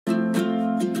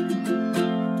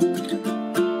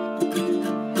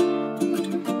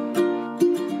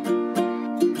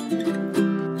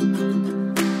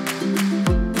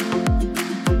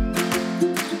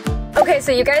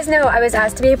Okay, so you guys know I was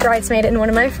asked to be a bridesmaid in one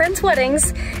of my friends'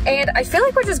 weddings, and I feel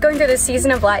like we're just going through this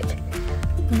season of like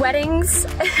weddings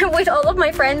with all of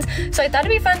my friends. So I thought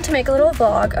it'd be fun to make a little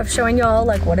vlog of showing y'all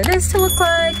like what it is to look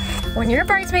like when you're a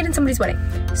bridesmaid in somebody's wedding.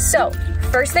 So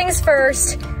first things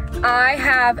first, I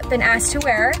have been asked to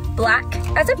wear black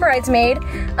as a bridesmaid.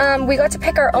 We got to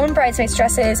pick our own bridesmaid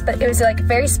dresses, but it was like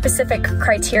very specific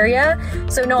criteria.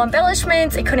 So no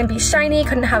embellishments, it couldn't be shiny,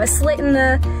 couldn't have a slit in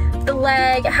the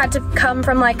leg. It had to come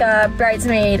from like a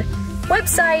bridesmaid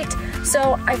website.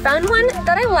 So I found one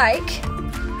that I like,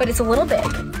 but it's a little big.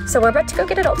 So we're about to go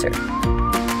get it altered.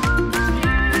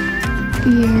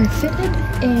 We are fitted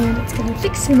and it's gonna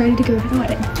fix and ready to go for the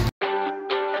wedding.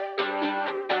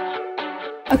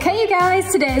 Okay, you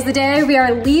guys, today is the day we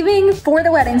are leaving for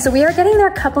the wedding. So we are getting there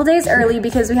a couple days early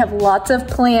because we have lots of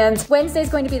plans. Wednesday is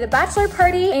going to be the bachelor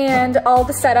party and all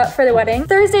the setup for the wedding.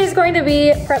 Thursday is going to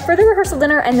be prep for the rehearsal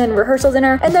dinner and then rehearsal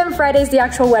dinner. And then Friday's the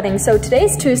actual wedding. So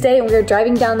today's Tuesday and we're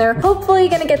driving down there. Hopefully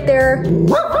gonna get there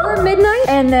before midnight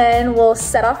and then we'll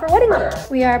set off for wedding day.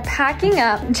 We are packing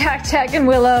up. Jack and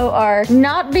Willow are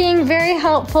not being very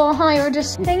helpful. We're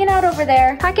just hanging out over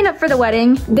there, packing up for the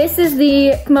wedding. This is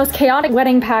the most chaotic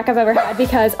wedding pack I've ever had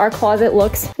because our closet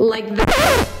looks like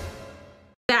that.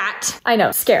 I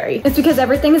know, scary. It's because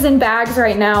everything is in bags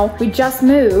right now. We just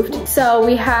moved, so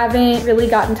we haven't really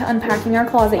gotten to unpacking our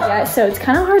closet yet. So it's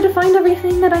kind of hard to find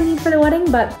everything that I need for the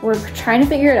wedding, but we're trying to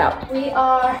figure it out. We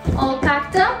are all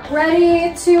packed up,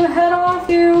 ready to head off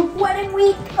to wedding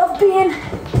week of being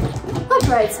a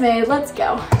bridesmaid. Let's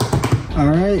go. All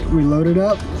right, we loaded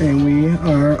up and we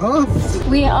are off.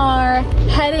 We are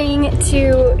heading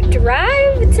to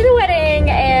drive to the wedding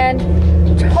and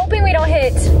hoping we don't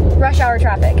hit rush hour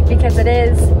traffic because it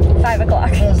is 5 o'clock.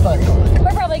 It's 5 o'clock.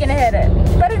 We're probably gonna hit it,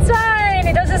 but it's fine.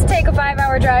 It does just take a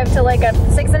 5-hour drive to like a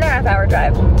 6.5-hour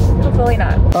drive. Hopefully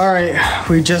not. All right,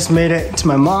 we just made it to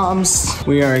my mom's.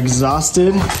 We are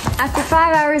exhausted. After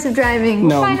 5 hours of driving,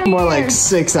 No, more like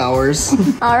 6 hours.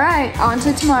 All right, on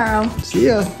to tomorrow. See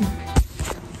ya.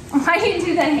 Why do you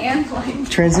do that hand like?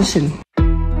 Transition.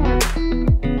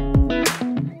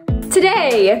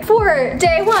 Today, for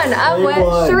day one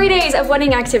of 3 days of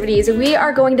wedding activities, we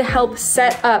are going to help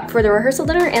set up for the rehearsal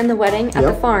dinner and the wedding at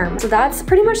the farm. So that's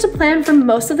pretty much the plan for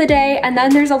most of the day. And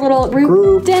then there's a little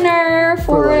group dinner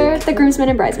for the groomsmen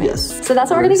and bridesmaids. Yes. So that's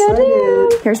what we're gonna go do.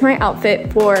 Here's my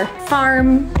outfit for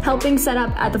farm, helping set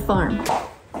up at the farm.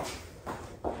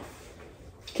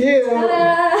 Cute.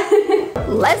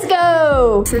 Let's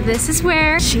go. So this is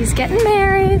where she's getting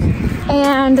married.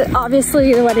 And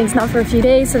obviously the wedding's not for a few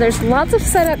days, so there's lots of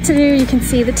setup to do. You can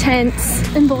see the tents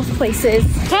in both places.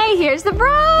 Hey, here's the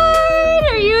bride.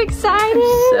 Are you excited?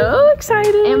 I'm so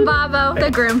excited. And Babo,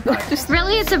 the groom. Just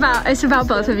really, it's about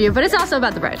both of you, but it's also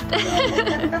about the bride.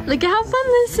 Look at how fun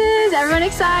this is. Everyone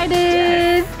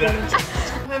excited?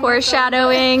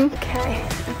 Foreshadowing. Okay.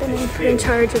 I've been in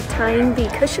charge of tying the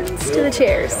cushions to the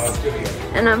chairs,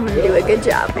 and I'm gonna do a good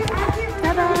job.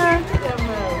 Ta-da!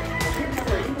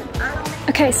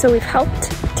 Okay, so we've helped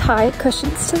tie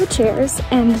cushions to the chairs,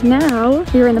 and now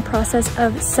we're in the process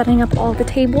of setting up all the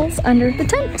tables under the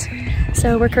tent.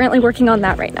 So we're currently working on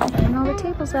that right now. Putting all the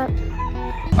tables up.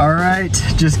 All right,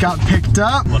 just got picked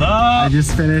up. What up? I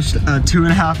just finished a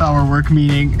 2.5-hour work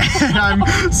meeting and I'm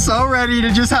so ready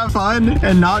to just have fun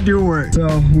and not do work.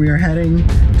 So we are heading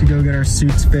to go get our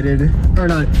suits fitted, or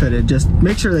not fitted, just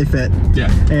make sure they fit. Yeah.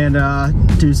 And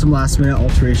do some last minute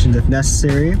alterations if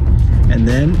necessary. And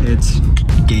then it's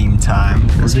game time.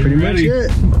 That's pretty much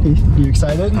it. You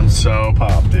excited? I'm so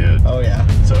pumped, dude. Oh yeah.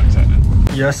 So excited.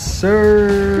 Yes,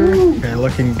 sir. Woo. Okay,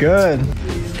 looking good.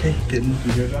 Okay, getting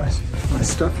my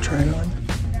stuff tried on.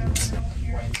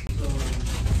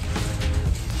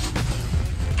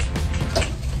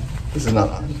 This is not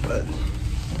on, but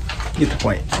you get the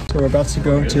point. So we're about to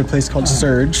go to a place called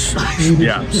Surge.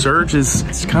 Yeah, Surge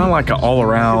it's kind of like an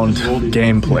all-around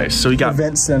game place. So you got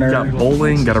event center, you got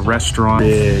bowling, got a restaurant,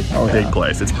 big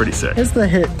place. It's pretty sick. It's the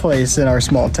hit place in our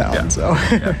small town. Yeah. So.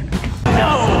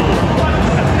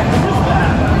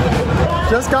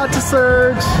 Just got to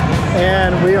Surge,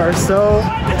 and we are so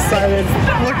excited.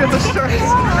 Look at the shirts.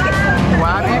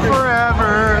 Wappy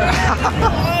forever.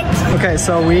 Okay,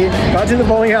 so we got to the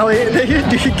bowling alley. They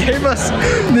gave us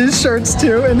these shirts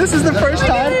too, and this is the first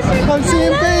time I'm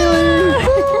seeing Bailey.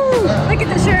 Look at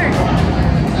the shirt.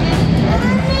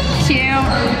 Cute.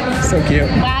 So cute.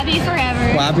 Wappy forever.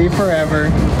 Wappy forever.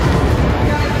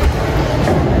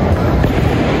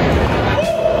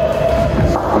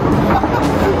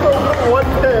 One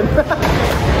pin.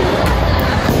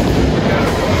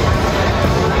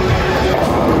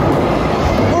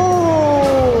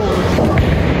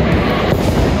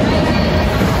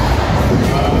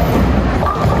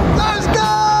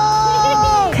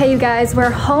 guys, we're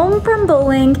home from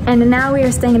bowling and now we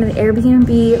are staying in an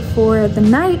Airbnb for the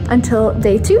night until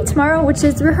day 2 tomorrow, which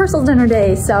is rehearsal dinner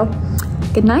day. So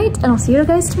good night and I'll see you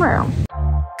guys tomorrow.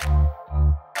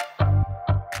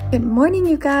 Good morning,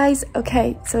 you guys.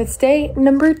 Okay, so it's day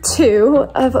number 2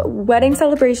 of wedding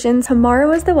celebrations.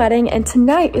 Tomorrow is the wedding and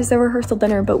tonight is the rehearsal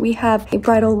dinner, but we have a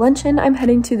bridal luncheon I'm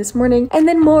heading to this morning and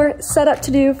then more setup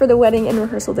to do for the wedding and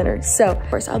rehearsal dinner. So of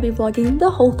course I'll be vlogging the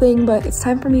whole thing, but it's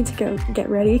time for me to go get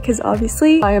ready because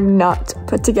obviously I am not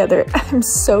put together. I'm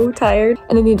so tired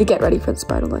and I need to get ready for this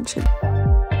bridal luncheon.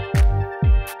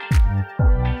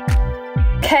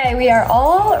 Okay, we are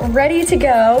all ready to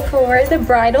go for the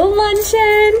bridal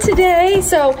luncheon today.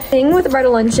 So the thing with the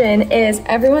bridal luncheon is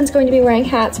everyone's going to be wearing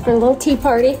hats for the little tea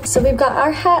party. So we've got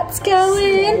our hats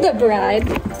going. The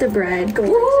bride,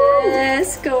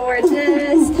 gorgeous,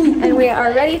 gorgeous. And we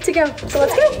are ready to go. So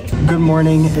let's go. Good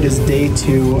morning. It is day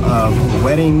 2 of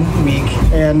wedding week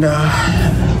and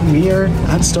we are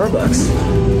at Starbucks.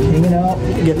 Hanging out,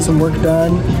 getting some work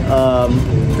done.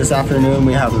 This afternoon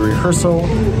we have the rehearsal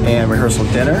and rehearsal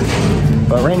dinner.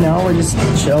 But right now we're just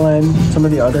chilling. Some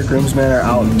of the other groomsmen are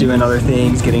out doing other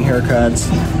things, getting haircuts.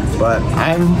 But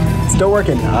I'm still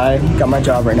working. I got my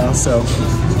job right now, so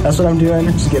that's what I'm doing.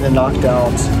 Just getting it knocked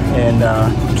out and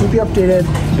keep you updated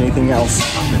if anything else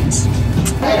happens.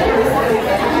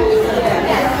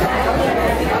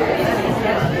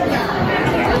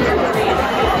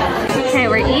 Okay,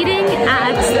 we're eating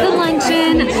at the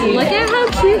luncheon. Look at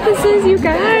how cute this is, you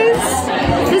guys.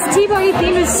 This tea party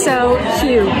theme is so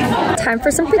cute. Time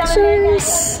for some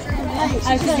pictures.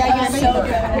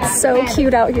 It's so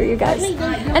cute out here, you guys.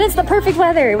 And it's the perfect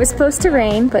weather. It was supposed to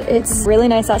rain, but it's really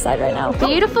nice outside right now.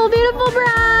 Beautiful, beautiful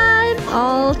bride.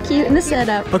 All cute in the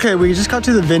setup. Okay, we just got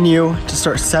to the venue to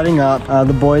start setting up.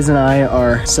 The boys and I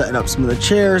are setting up some of the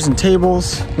chairs and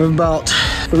tables. We have about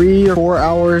 3 or 4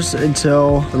 hours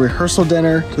until the rehearsal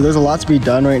dinner. So there's a lot to be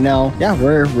done right now. Yeah,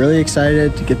 we're really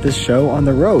excited to get this show on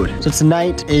the road. So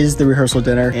tonight is the rehearsal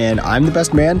dinner and I'm the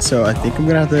best man, so I think I'm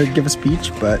gonna have to give a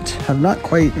speech, but I've not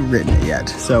quite written it yet.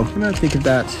 So I'm gonna think of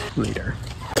that later.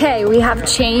 Okay, we have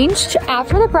changed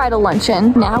after the bridal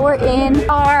luncheon. Now we're in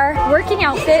our working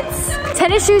outfits,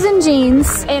 tennis shoes and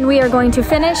jeans, and we are going to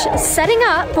finish setting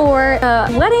up for the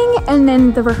wedding and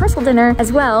then the rehearsal dinner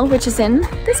as well, which is in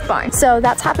this barn. So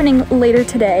that's happening later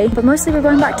today, but mostly we're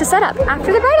going back to set up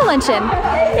after the bridal luncheon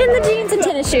in the jeans and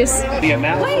tennis shoes. Wait,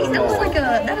 that looks like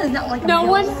a, that is not like a No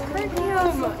one.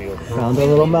 Found a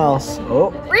little mouse.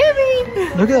 Oh, Really?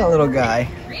 look at that little guy.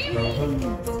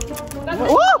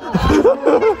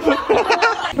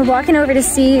 We're walking over to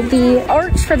see the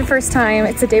arch for the first time.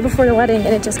 It's the day before the wedding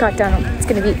and it just got done. It's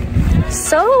gonna be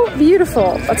so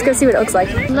beautiful. Let's go see what it looks like.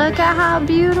 Look at how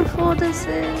beautiful this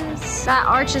is. That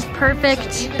arch is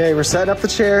perfect. Okay, we're setting up the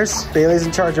chairs. Bailey's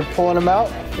in charge of pulling them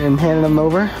out and handing them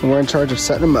over. And we're in charge of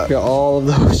setting them up. We got all of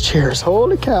those chairs,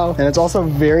 holy cow. And it's also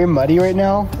very muddy right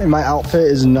now. And my outfit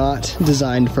is not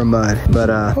designed for mud, but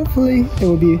hopefully it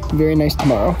will be very nice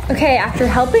tomorrow. Okay, after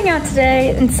helping out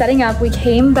today and setting up, we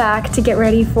came back to get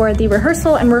ready for the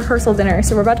rehearsal and rehearsal dinner.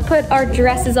 So we're about to put our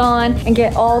dresses on and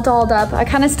get all dolled up. I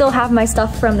kind of still have my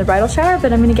stuff from the bridal shower,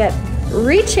 but I'm gonna get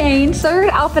rechanged. Third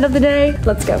outfit of the day,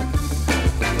 let's go.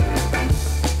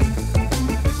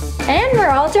 And we're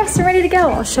all dressed and ready to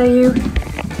go. I'll show you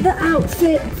the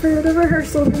outfit for the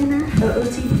rehearsal dinner. Uh-oh,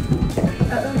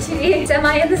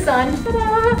 semi in the sun.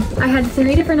 Ta-da! I had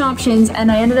 3 different options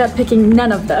and I ended up picking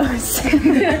none of those.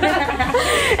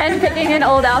 And picking an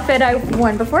old outfit I've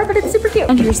worn before, but it's super cute.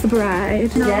 And here's the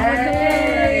bride.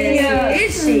 Yes.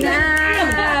 Is she?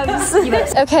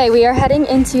 Okay, we are heading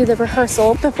into the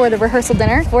rehearsal before the rehearsal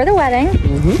dinner for the wedding.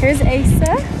 Here's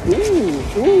Asa.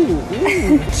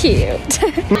 Cute.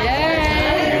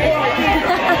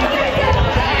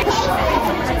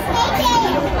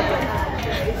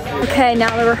 Okay,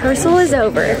 now the rehearsal is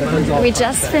over. We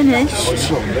just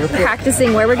finished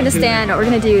practicing where we're gonna stand, what we're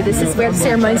gonna do. This is where the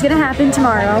ceremony's gonna happen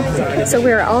tomorrow. So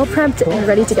we're all prepped and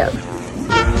ready to go.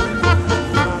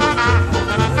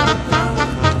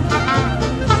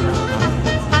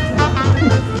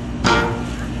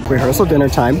 Rehearsal dinner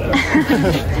time.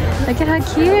 Look at how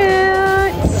cute.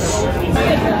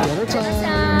 Dinner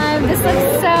time. This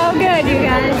looks so good, you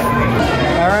guys.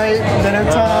 All right, dinner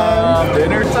time.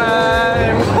 Dinner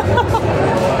time.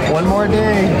 One more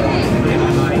day.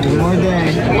 One more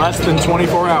day. Less than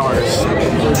 24 hours. So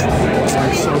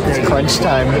good. It's crunch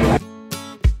time.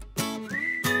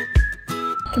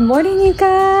 Good morning, you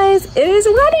guys. It is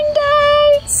wedding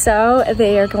day. So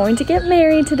they are going to get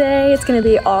married today. It's gonna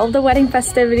be all of the wedding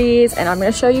festivities, and I'm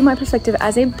gonna show you my perspective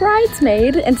as a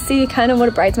bridesmaid and see kind of what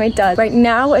a bridesmaid does. Right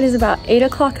now it is about 8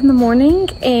 o'clock in the morning,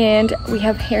 and we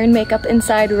have hair and makeup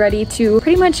inside ready to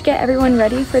pretty much get everyone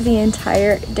ready for the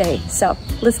entire day. So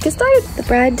let's get started. The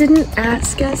bride didn't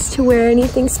ask us to wear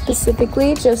anything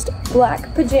specifically, just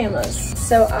black pajamas.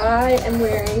 So I am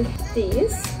wearing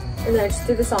these, and then I just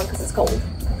threw this on because it's cold.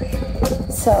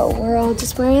 So we're all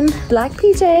just wearing black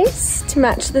PJs to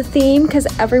match the theme because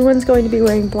everyone's going to be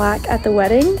wearing black at the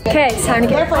wedding. Okay, it's time to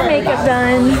get my makeup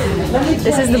done.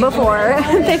 This is the before.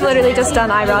 They've literally just done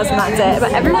eyebrows and that's it.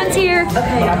 But everyone's here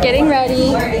getting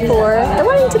ready for the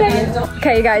wedding today.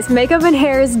 Okay, you guys, makeup and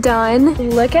hair is done.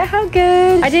 Look at how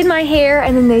good. I did my hair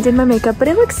and then they did my makeup, but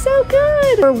it looks so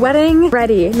good. We're wedding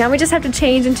ready. Now we just have to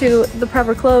change into the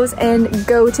proper clothes and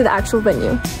go to the actual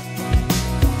venue.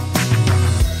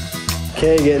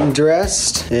 Okay, getting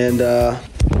dressed and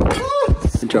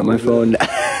drop my phone.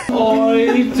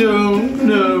 I don't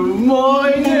know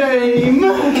my name.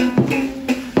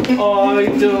 I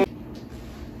don't.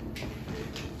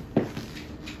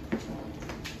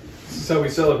 This is how we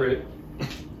celebrate.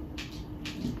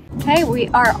 Okay, we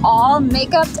are all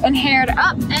makeuped and haired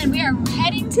up and we are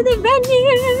heading to the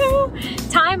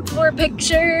venue. Time for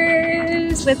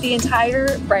pictures with the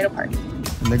entire bridal party.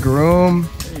 And the groom.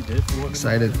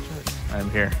 Excited. I'm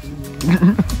here.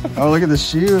 Oh, look at the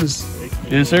shoes.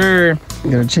 Yes, sir.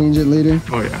 You gotta change it later.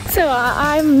 Oh, yeah. So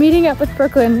I'm meeting up with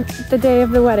Brooklyn the day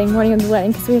of the wedding, morning of the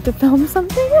wedding, because we have to film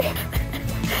something.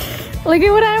 Look at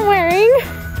what I'm wearing.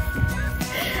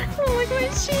 Oh, look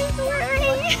what she's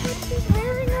wearing. She's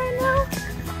wearing right now.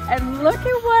 And look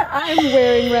at what I'm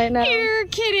wearing right now. You're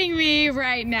kidding me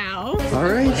right now. All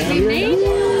right. We made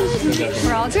it.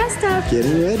 We're all dressed up.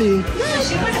 Getting ready.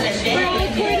 We're all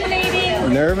coordinating.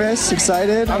 Nervous?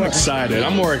 Excited? I'm excited.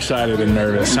 I'm more excited than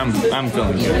nervous. I'm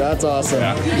feeling good. That's awesome.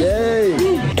 Yeah.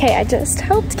 Yay! Okay, I just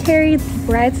helped carry the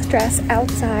bride's dress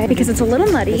outside because it's a little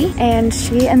muddy, and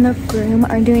she and the groom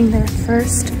are doing their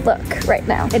first look right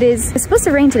now. It's supposed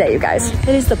to rain today, you guys. It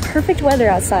is the perfect weather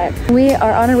outside. We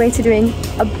are on our way to doing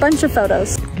a bunch of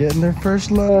photos. Getting their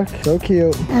first look. So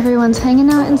cute. Everyone's hanging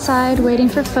out inside, waiting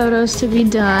for photos to be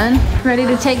done. Ready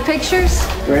to take pictures?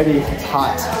 Ready. It's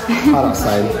hot. Hot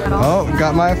outside. Oh,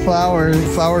 got my flower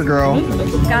girl.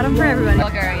 Got them for everybody.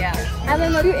 Girl, yeah. I'm gonna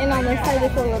move you in on this side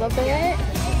just a little bit.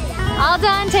 All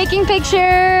done taking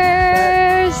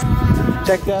pictures.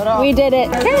 Check that out. We did it.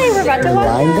 Okay, we're about to walk.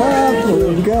 Lined up. Here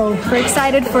we go. We're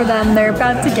excited for them. They're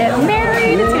about to get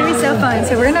married. It's gonna be so fun.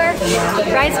 So we're in our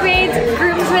bridesmaids,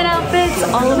 groomsmen outfits.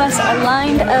 All of us are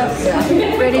lined up,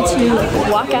 ready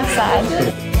to walk outside.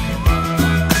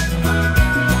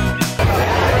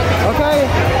 Okay,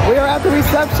 we are at the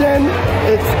reception.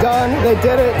 It's done. They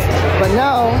did it. But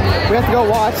now we have to go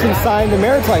watch and sign the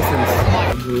marriage license.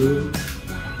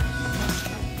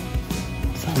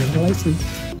 Sign the license.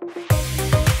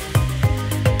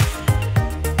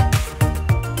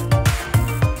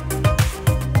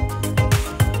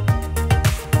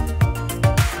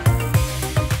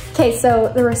 Okay,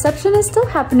 so the reception is still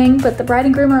happening, but the bride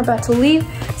and groom are about to leave.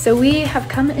 So we have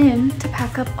come in to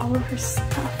pack up all of her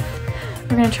stuff.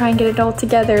 We're gonna try and get it all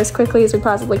together as quickly as we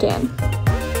possibly can.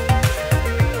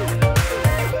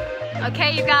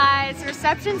 Okay, you guys,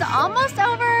 reception's almost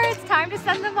over. It's time to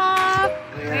send them off.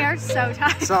 We are so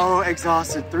tired. So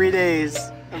exhausted. 3 days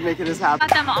of making this happen.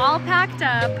 Got them all packed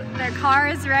up. Their car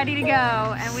is ready to go,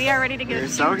 and we are ready to go. They're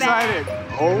so excited.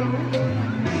 Oh,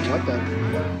 what the?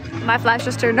 My flash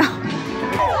just turned on.